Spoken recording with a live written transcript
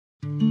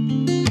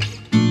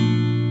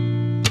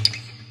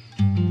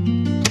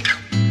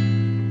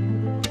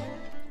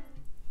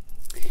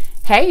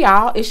Hey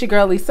y'all, it's your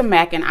girl Lisa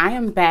Mack, and I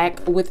am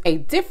back with a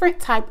different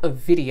type of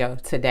video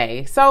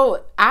today.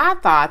 So I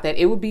thought that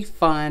it would be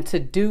fun to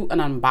do an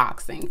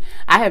unboxing.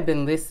 I have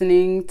been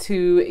listening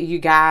to you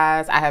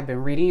guys, I have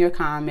been reading your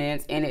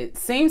comments, and it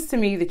seems to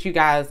me that you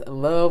guys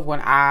love when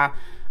I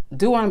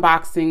do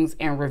unboxings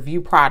and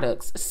review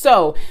products.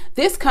 So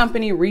this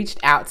company reached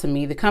out to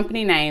me. The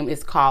company name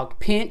is called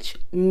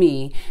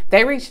PINCHme.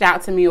 They reached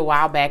out to me a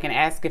while back and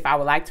asked if I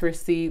would like to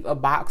receive a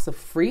box of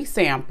free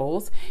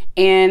samples,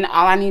 and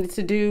all I needed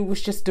to do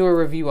was just do a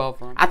review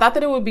over them. I thought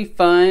that it would be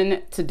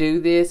fun to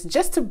do this,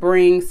 just to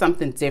bring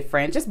something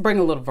different, just bring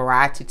a little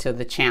variety to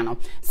the channel.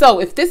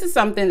 So if this is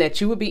something that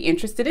you would be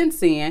interested in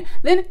seeing,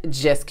 then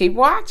just keep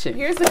watching.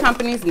 Here's the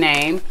company's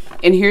name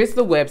and here's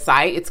the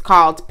website. It's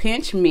called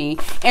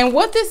PINCHme. And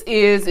what this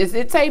is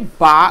it's a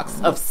box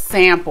of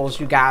samples,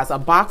 you guys, a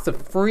box of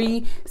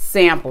free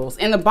samples.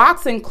 And the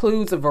box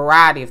includes a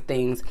variety of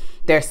things.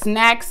 There's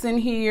snacks in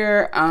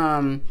here.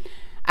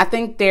 I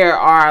think there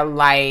are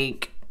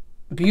like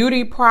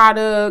beauty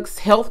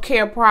products,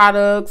 healthcare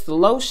products,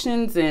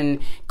 lotions and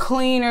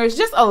cleaners,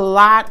 just a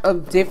lot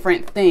of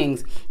different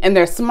things. And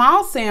they're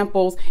small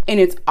samples and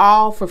it's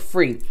all for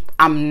free.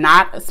 I'm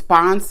not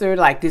sponsored,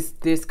 like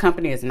this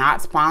company is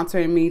not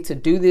sponsoring me to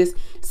do this,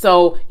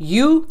 so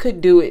you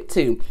could do it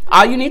too.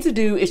 All you need to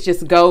do is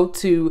just go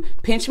to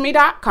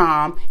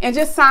PINCHme.com and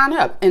just sign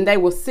up, and they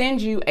will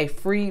send you a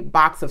free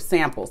box of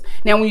samples.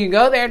 Now when you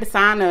go there to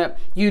sign up,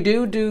 you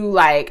do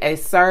like a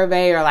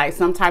survey or like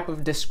some type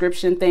of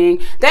description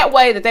thing. That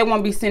way that they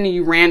won't be sending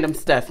you random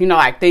stuff, you know,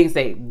 like things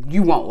that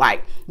you won't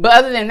like. But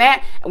other than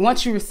that,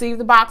 once you receive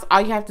the box,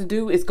 all you have to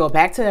do is go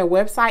back to their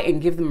website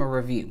and give them a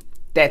review.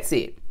 That's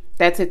it.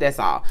 That's it, that's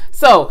all.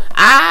 So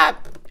I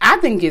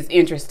think it's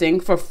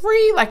interesting. For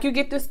free, like you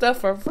get this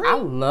stuff for free. I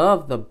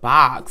love the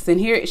box. And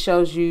here it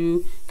shows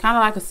you kind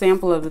of like a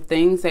sample of the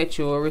things that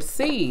you'll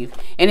receive.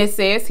 And it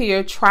says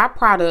here, try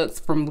products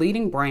from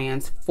leading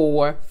brands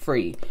for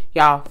free.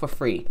 Y'all, for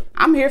free.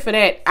 I'm here for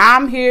that.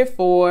 I'm here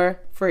for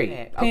free.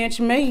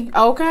 PINCHme,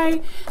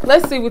 okay?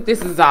 Let's see what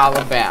this is all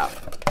about.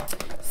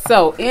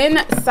 So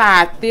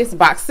inside this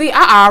box, see,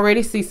 I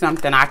already see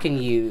something I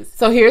can use.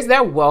 So here's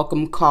their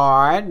welcome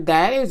card.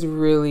 That is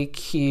really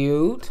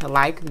cute. I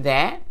like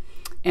that.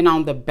 And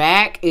on the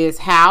back is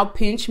how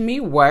PINCHme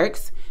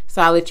works.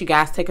 So I'll let you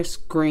guys take a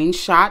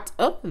screenshot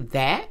of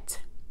that.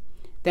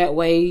 That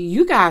way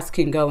you guys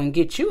can go and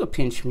get you a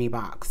PINCHme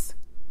box.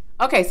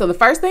 Okay, so the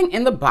first thing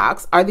in the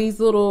box are these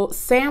little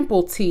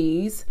sample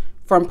teas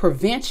from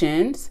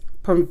Prevention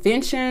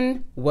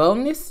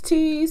Wellness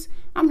Teas.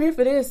 I'm here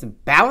for this.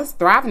 Balance,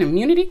 thrive, and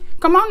immunity.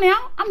 Come on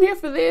now. I'm here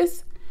for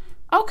this.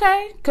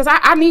 Okay. Because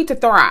I need to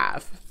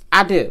thrive.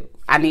 I do.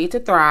 I need to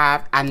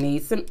thrive. I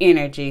need some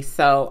energy.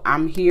 So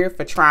I'm here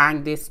for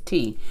trying this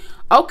tea.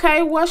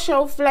 Okay. What's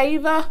your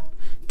flavor?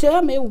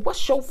 Tell me,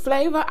 what's your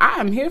flavor? I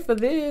am here for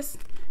this.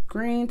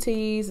 Green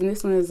teas. And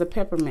this one is a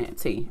peppermint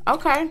tea.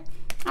 Okay.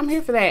 I'm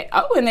here for that.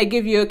 Oh, and they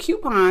give you a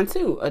coupon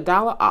too.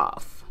 $1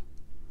 off.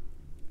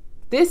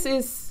 This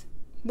is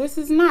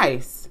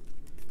nice.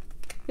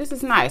 This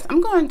is nice.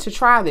 I'm going to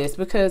try this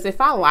because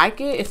if I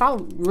like it, if I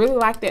really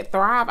like that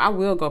Thrive, I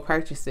will go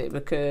purchase it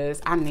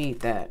because I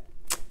need that.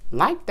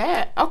 Like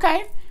that.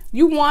 Okay.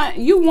 You want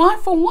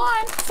for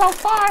one so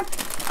far.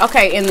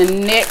 Okay, and the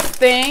next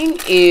thing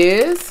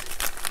is,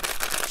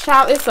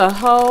 child, it's a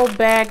whole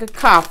bag of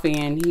coffee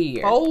in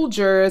here.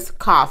 Folgers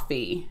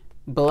coffee.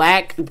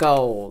 Black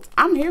gold.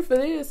 I'm here for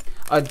this.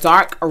 A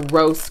dark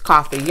roast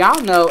coffee.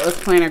 Y'all know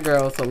us planner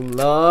girls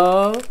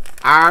love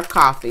our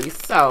coffee.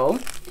 So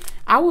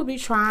I will be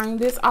trying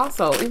this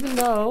also, even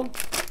though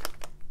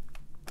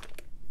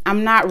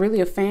I'm not really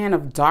a fan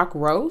of dark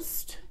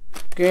roast.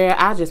 Girl,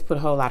 I just put a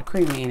whole lot of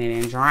creamer in it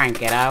and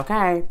drank it,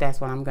 okay?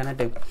 That's what I'm gonna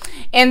do.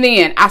 And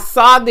then I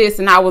saw this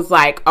and I was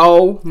like,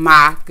 oh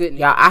my goodness.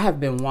 Y'all, I have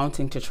been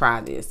wanting to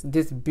try this.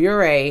 This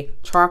Bure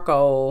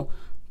charcoal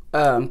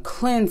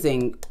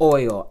cleansing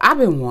oil. I've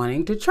been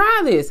wanting to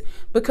try this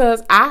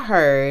because I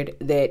heard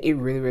that it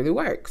really, really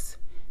works.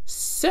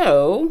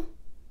 So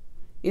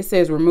it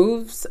says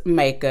removes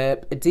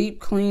makeup,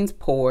 deep cleans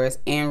pores,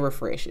 and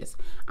refreshes.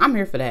 I'm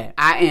here for that.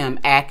 I am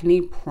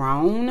acne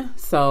prone,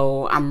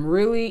 so I'm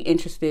really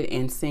interested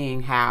in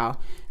seeing how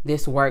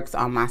this works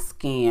on my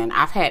skin.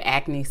 I've had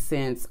acne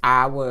since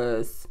I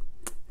was,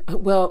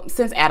 well,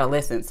 since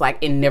adolescence. Like,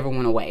 it never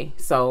went away.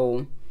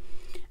 So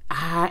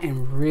I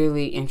am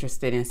really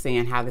interested in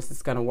seeing how this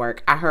is going to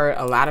work. I heard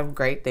a lot of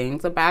great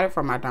things about it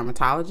from my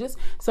dermatologist.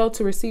 So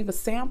to receive a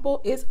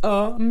sample is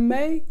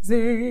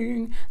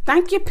amazing.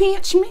 Thank you,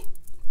 PINCHme.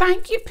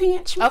 Thank you,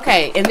 PINCHme.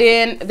 Okay, and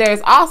then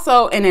there's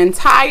also an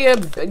entire,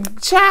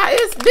 child,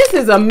 this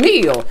is a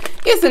meal.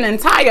 It's an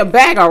entire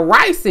bag of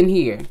rice in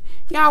here.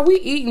 Y'all, we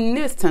eating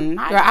this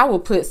tonight. Girl, I will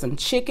put some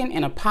chicken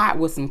in a pot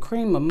with some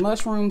cream of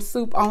mushroom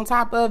soup on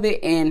top of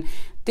it and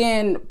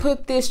then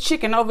put this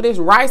chicken over this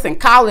rice and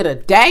call it a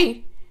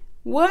day.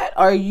 What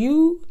are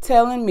you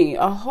telling me?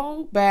 A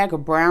whole bag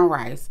of brown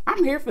rice.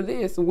 I'm here for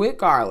this with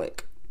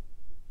garlic.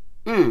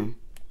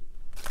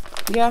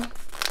 Yeah,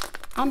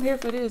 I'm here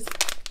for this.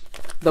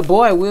 The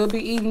boy will be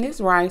eating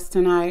this rice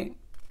tonight.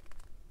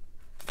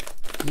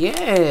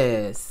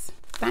 Yes.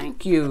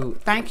 Thank you.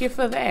 Thank you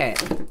for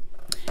that.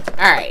 All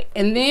right.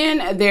 And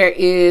then there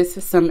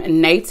is some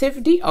native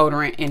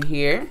deodorant in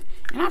here.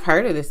 And I've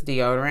heard of this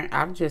deodorant.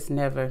 I've just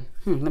never.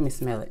 Let me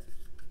smell it.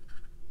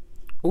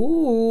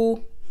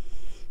 Ooh.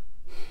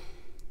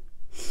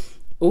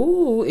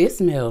 Ooh, it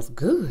smells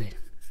good.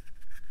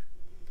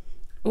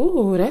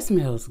 Ooh, that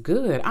smells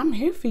good. I'm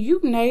here for you,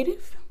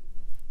 native.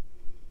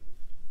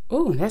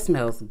 Ooh, that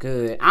smells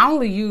good. I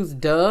only use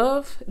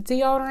Dove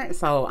deodorant,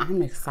 so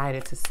I'm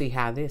excited to see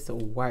how this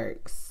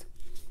works.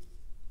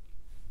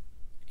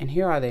 And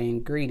here are the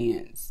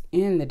ingredients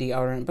in the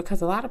deodorant,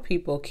 because a lot of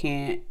people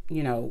can't,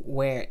 you know,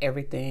 wear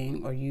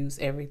everything or use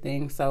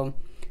everything. So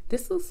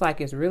this looks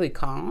like it's really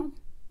calm.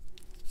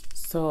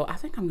 So I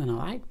think I'm gonna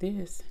like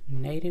this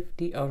native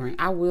deodorant.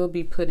 I will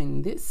be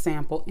putting this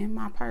sample in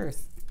my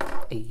purse.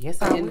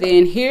 Yes, I will. And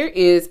then here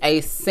is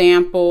a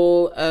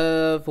sample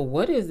of,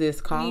 what is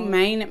this called?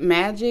 PINCHme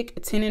Magic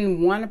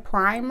 10-in-1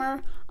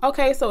 Primer.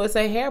 Okay, so it's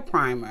a hair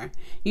primer.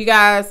 You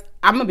guys,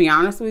 I'm gonna be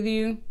honest with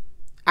you.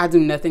 I do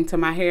nothing to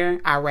my hair.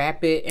 I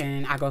wrap it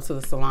and I go to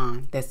the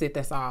salon. That's it,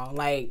 that's all.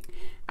 Like,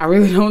 I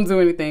really don't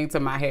do anything to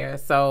my hair.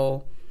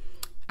 So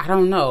I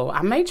don't know.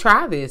 I may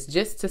try this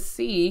just to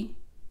see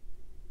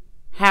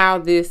how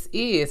this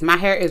is. My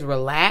hair is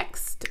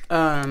relaxed,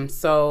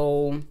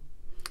 so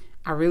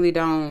I really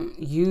don't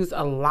use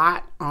a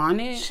lot on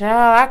it.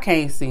 Child, I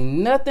can't see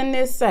nothing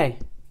to say.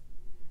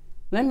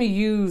 Let me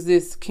use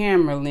this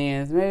camera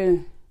lens.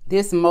 Maybe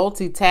this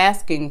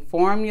multitasking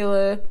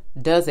formula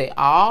does it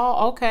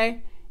all.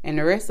 Okay, and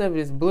the rest of it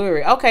is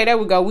blurry. Okay, there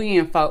we go.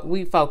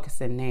 We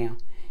focusing now.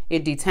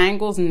 It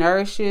detangles,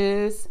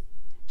 nourishes,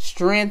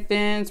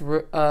 strengthens,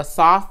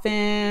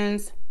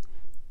 softens,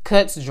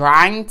 cuts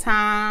drying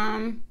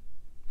time,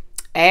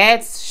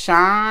 adds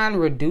shine,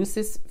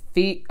 reduces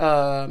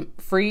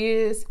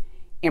frizz,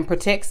 and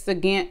protects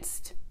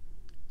against,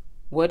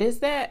 what is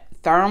that?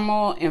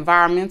 Thermal,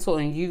 environmental,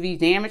 and UV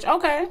damage.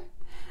 Okay,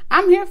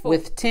 I'm here for it.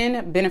 With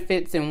 10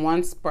 benefits in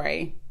one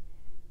spray,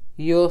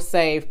 you'll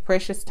save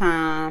precious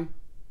time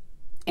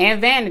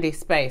and vanity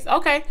space.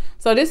 Okay,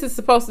 so this is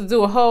supposed to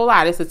do a whole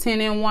lot. It's a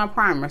 10-in-1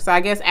 primer. So I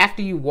guess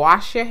after you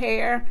wash your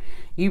hair,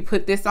 you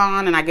put this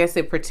on, and I guess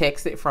it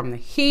protects it from the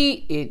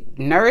heat, it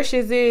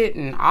nourishes it,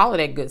 and all of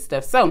that good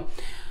stuff. So,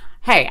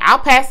 hey, I'll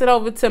pass it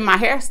over to my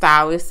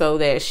hairstylist so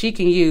that she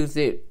can use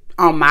it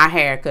on my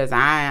hair, because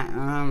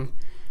I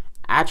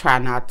try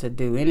not to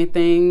do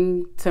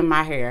anything to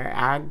my hair.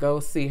 I go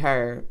see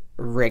her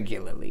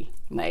regularly.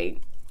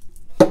 Like,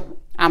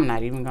 I'm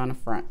not even gonna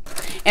front.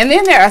 And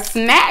then there are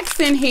snacks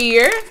in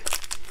here.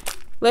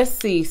 Let's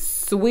see,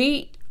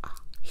 sweet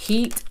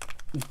heat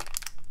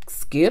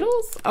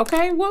Skittles.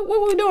 Okay, what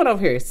are we doing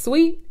over here?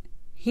 Sweet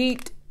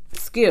heat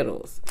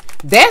Skittles.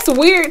 That's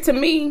weird to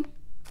me.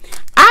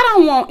 I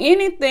don't want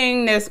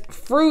anything that's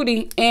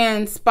fruity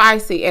and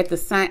spicy at the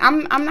same.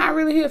 I'm not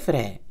really here for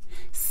that.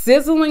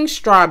 Sizzling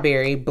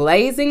strawberry,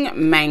 blazing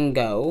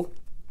mango,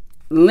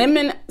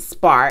 lemon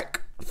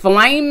spark,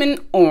 flaming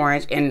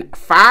orange, and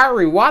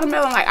fiery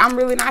watermelon. Like, I'm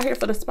really not here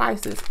for the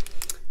spices.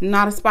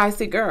 Not a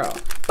spicy girl.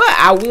 But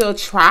I will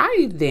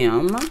try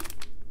them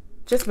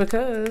just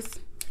because.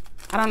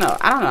 I don't know.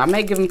 I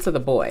may give them to the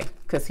boy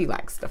because he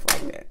likes stuff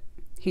like that.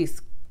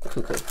 He's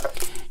cuckoo.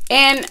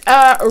 And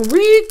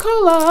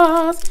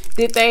Ricolas.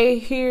 Did they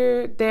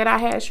hear that I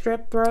had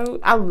strep throat?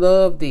 I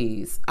love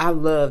these. I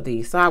love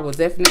these. So I will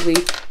definitely,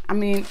 I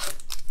mean,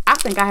 I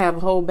think I have a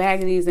whole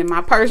bag of these in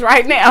my purse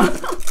right now.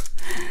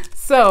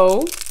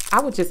 So I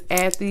would just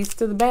add these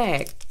to the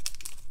bag.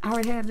 I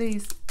already have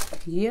these.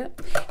 Yep.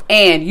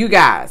 And you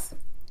guys,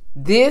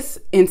 this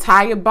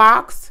entire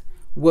box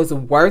was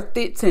worth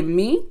it to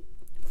me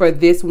for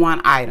this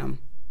one item.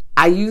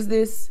 I use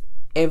this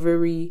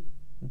every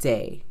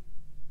day.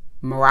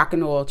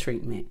 Moroccan oil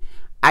treatment.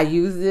 I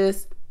use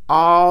this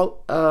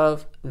all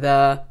of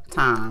the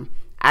time.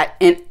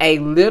 And a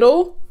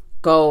little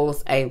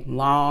goes a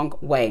long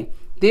way.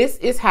 This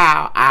is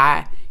how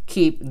I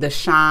keep the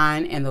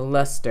shine and the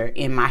luster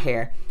in my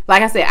hair.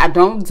 Like I said, I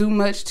don't do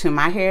much to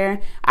my hair.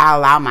 I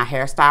allow my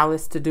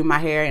hairstylist to do my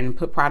hair and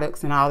put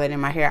products and all that in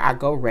my hair. I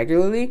go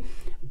regularly,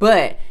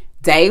 but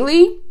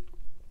daily,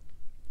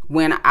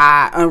 when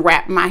I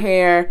unwrap my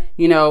hair,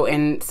 you know,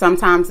 and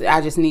sometimes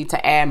I just need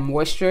to add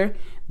moisture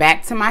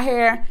back to my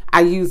hair,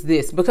 I use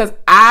this because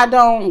I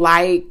don't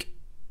like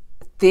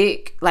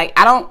thick, like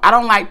I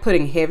don't like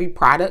putting heavy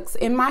products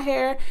in my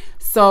hair.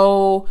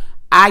 So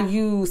I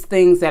use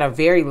things that are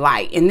very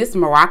light, and this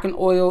Moroccan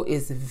oil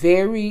is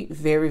very,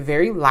 very,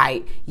 very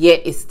light,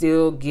 yet it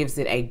still gives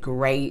it a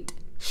great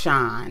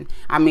shine.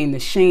 I mean, the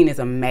sheen is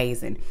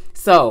amazing.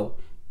 So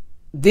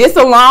this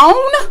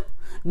alone,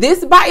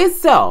 this by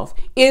itself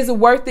is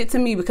worth it to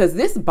me because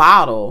this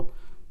bottle,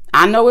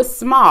 I know it's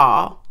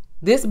small,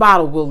 This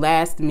bottle will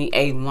last me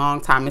a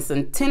long time. It's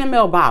a 10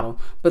 ml bottle,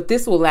 but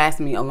this will last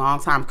me a long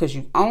time because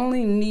you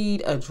only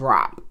need a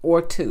drop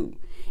or two.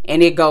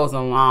 And it goes a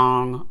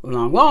long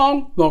way.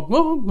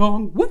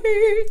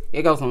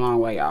 It goes a long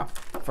way, y'all.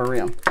 For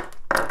real.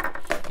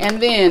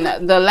 And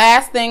then the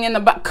last thing in the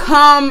box,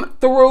 come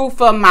through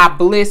for my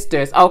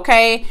blisters,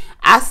 okay?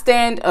 I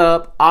stand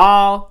up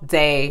all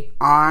day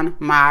on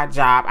my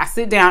job. I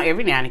sit down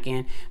every now and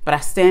again, but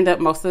I stand up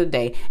most of the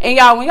day. And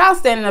y'all, when y'all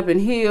standing up in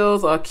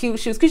heels or cute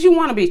shoes, because you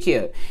want to be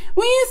cute.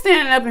 When you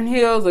standing up in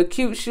heels or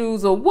cute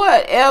shoes or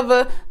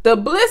whatever, the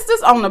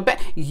blisters on the back,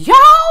 y'all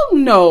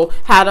know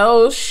how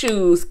those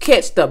shoes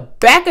catch the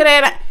back of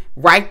that,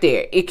 right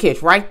there. It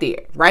catch right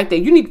there, right there.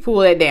 You need to pull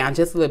that down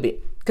just a little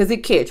bit. Because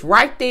it catch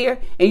right there,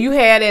 and you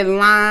had that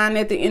line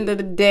at the end of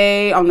the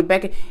day on the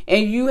back,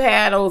 and you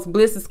had those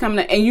blisters coming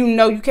up, and you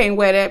know you can't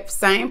wear that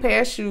same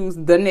pair of shoes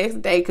the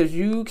next day because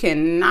you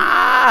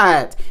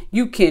cannot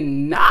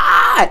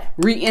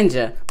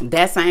re-injure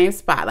that same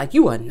spot. Like,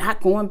 you are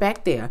not going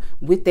back there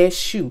with that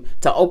shoe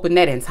to open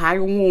that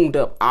entire wound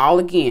up all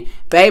again.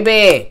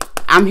 Baby,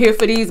 I'm here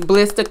for these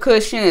blister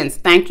cushions.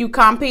 Thank you,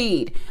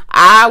 Compede.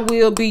 I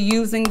will be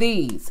using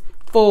these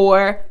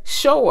for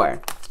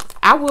sure.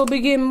 I will be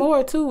getting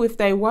more too if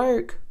they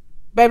work.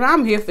 Baby,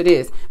 I'm here for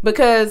this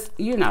because,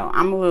 you know,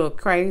 I'm a little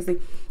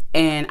crazy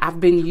and I've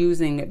been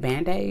using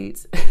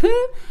Band-Aids.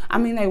 I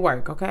mean, they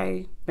work,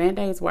 okay?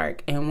 Band-Aids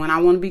work. And when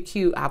I want to be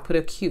cute, I'll put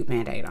a cute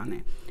Band-Aid on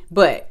there.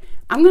 But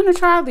I'm going to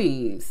try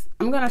these.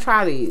 I'm going to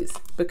try these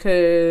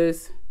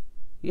because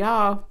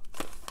y'all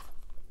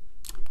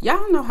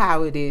know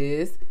how it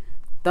is.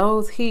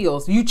 Those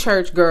heels, you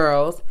church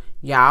girls,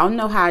 y'all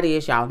know how it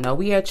is. Y'all know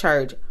we at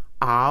church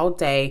all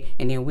day,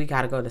 and then we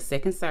got to go to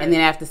second service, and then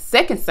after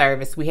second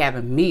service we have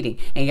a meeting,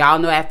 and y'all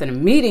know after the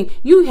meeting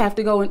you have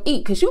to go and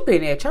eat because you've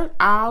been at church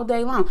all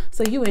day long,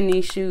 so you in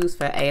these shoes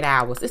for 8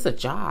 hours. It's a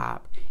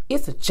job.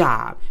 It's a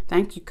job.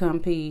 Thank you,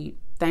 Compede.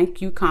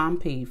 Thank you,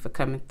 Compede, for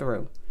coming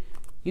through.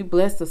 You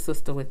blessed a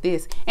sister with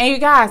this. And you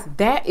guys,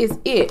 that is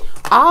it.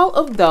 All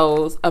of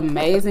those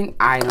amazing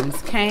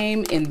items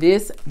came in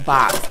this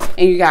box,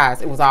 and you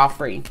guys, it was all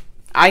free.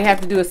 All you have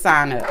to do is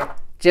sign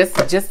up,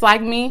 just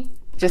like me.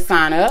 Just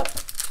sign up,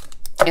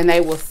 and they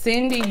will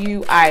send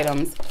you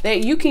items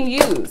that you can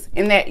use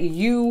and that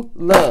you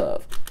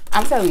love.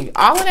 I'm telling you,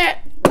 all of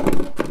that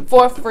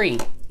for free.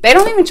 They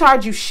don't even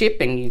charge you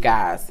shipping, you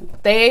guys.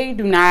 They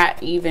do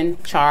not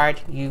even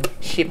charge you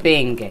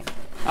shipping,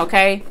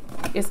 okay?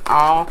 It's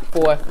all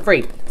for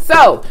free.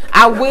 So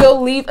I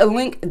will leave a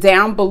link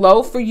down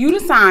below for you to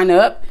sign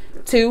up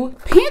to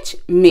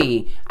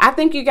PINCHme. I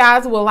think you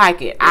guys will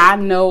like it. I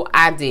know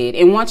I did.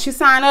 And once you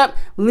sign up,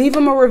 leave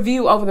them a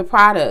review over the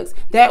products.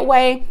 That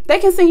way they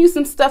can send you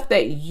some stuff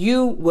that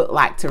you would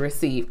like to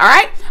receive. All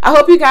right. I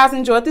hope you guys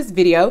enjoyed this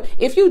video.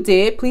 If you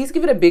did, please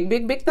give it a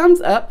big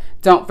thumbs up.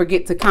 Don't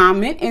forget to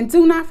comment, and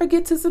do not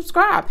forget to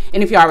subscribe.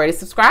 And if you're already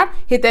subscribed,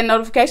 hit that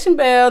notification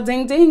bell,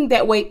 ding ding.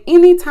 That way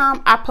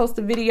anytime I post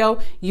a video,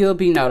 you'll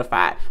be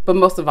notified. But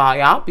most of all,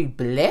 y'all, be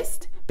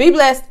blessed. Be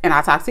blessed, and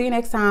I'll talk to you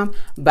next time.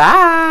 Bye.